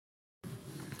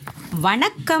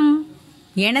வணக்கம்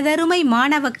எனதருமை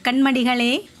மாணவ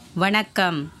கண்மணிகளே,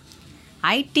 வணக்கம்.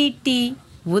 ஐடிடி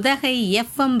உதகை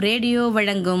FM ரேடியோ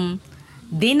வழங்கும்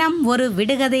தினம் ஒரு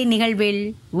விடுகதை நிகழ்வில்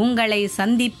உங்களை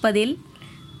சந்திப்பதில்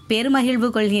பெருமகிழ்வு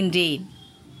கொள்கின்றேன்.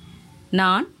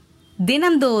 நான்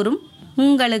தினந்தோறும்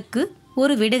உங்களுக்கு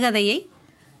ஒரு விடுகதையை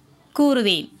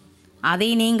கூறுவேன்.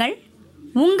 அதை நீங்கள்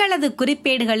உங்களது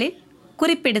குறிப்பேடுகளில்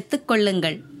குறிப்பெடுத்துக்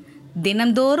கொள்ளுங்கள்.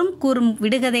 தினந்தோறும் கூறும்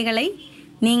விடுகதைகளை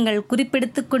நீங்கள்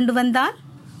குறிப்பெடுத்து கொண்டு வந்தால்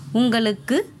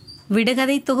உங்களுக்கு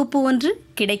விடுகதை தொகுப்பு ஒன்று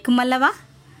கிடைக்கும் அல்லவா?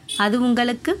 அது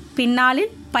உங்களுக்கு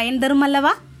பின்னாளில் பயன் தரும்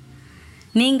அல்லவா?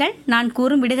 நீங்கள் நான்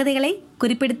கூறும் விடுகதைகளை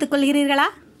குறிப்பெடுத்துக் கொள்கிறீர்களா?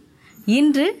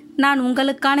 இன்று நான்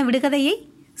உங்களுக்கான விடுகதையை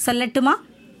சொல்லட்டுமா?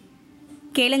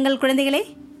 கேளுங்கள் குழந்தைகளே,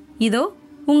 இதோ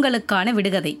உங்களுக்கான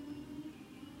விடுகதை.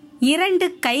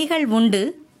 2 கைகள் உண்டு,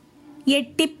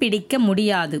 எட்டிப் பிடிக்க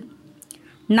முடியாது.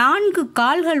 4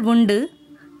 கால்கள் உண்டு,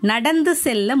 நடந்து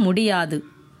செல்ல முடியாது.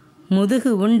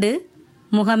 முதுகு உண்டு,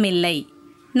 முகமில்லை.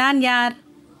 நான் யார்?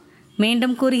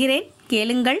 மீண்டும் கூறுகிறேன்,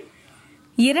 கேளுங்கள்.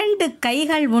 2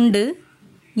 கைகள் உண்டு,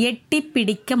 எட்டிப்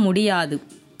பிடிக்க முடியாது.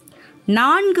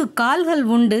 4 கால்கள்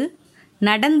உண்டு,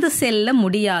 நடந்து செல்ல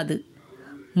முடியாது.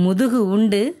 முதுகு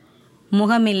உண்டு,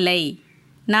 முகமில்லை.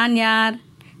 நான் யார்?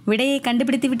 விடையை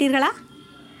கண்டுபிடித்து விட்டீர்களா?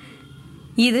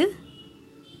 இது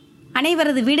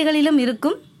அனைவரது வீடுகளிலும்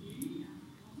இருக்கும்,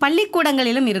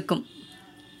 பள்ளிக்கூடங்களிலும் இருக்கும்.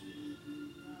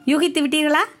 யூகித்து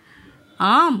விட்டீர்களா?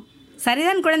 ஆம்,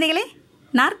 சரிதான் குழந்தைகளே,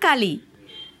 நாற்காலி.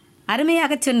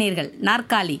 அருமையாக சொன்னீர்கள்,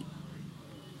 நாற்காலி.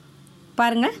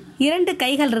 பாருங்கள், 2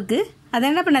 கைகள் இருக்கு, அது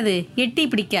என்ன பண்ணது? எட்டி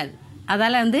பிடிக்காது.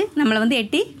 அதால் நம்மளை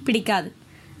எட்டி பிடிக்காது.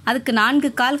 அதுக்கு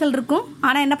 4 கால்கள் இருக்கும்,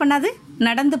 ஆனால் என்ன பண்ணாது?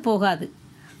 நடந்து போகாது.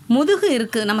 முதுகு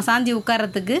இருக்குது, நம்ம சாஞ்சி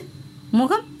உட்கார்றதுக்கு.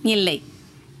 முகம் இல்லை.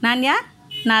 நான் யார்?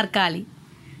 நாற்காலி.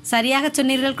 சரியாக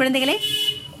சொன்னீர்கள் குழந்தைகளே.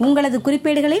 உங்களது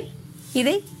குறிப்பேடுகளில்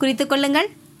இதை குறித்து கொள்ளுங்கள்.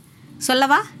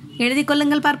 சொல்லவா? எழுதி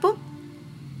கொள்ளுங்கள், பார்ப்போம்.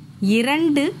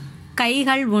 2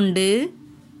 கைகள் உண்டு,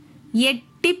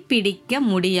 எட்டி பிடிக்க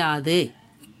முடியாது.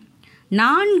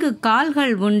 4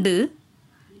 கால்கள் உண்டு,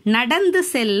 நடந்து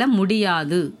செல்ல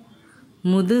முடியாது.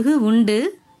 முதுகு உண்டு,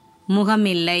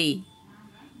 முகமில்லை.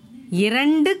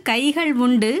 2 கைகள்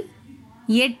உண்டு,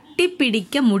 எட்டி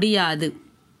பிடிக்க முடியாது.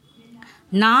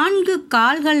 4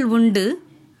 கால்கள் உண்டு,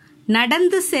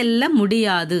 நடந்து செல்ல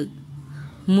முடியாது.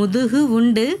 முதுகு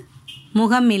உண்டு,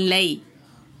 முகமில்லை.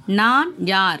 நான்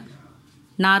யார்?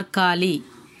 நாற்காலி.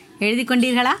 எழுதி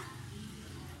கொண்டீர்களா?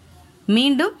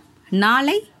 மீண்டும்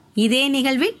நாளை இதே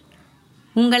நிகழ்வில்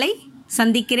உங்களை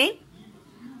சந்திக்கிறேன்.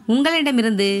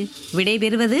 உங்களிடமிருந்து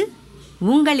விடைபெறுவது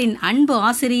உங்களின் அன்பு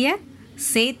ஆசிரியர்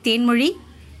சே. தேன்மொழி,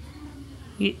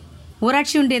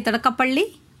 ஊராட்சி ஒன்றிய தொடக்கப்பள்ளி,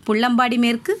 புள்ளம்பாடி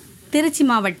மேற்கு, திருச்சி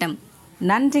மாவட்டம்.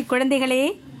 நன்றி குழந்தைகளே,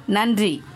 நன்றி.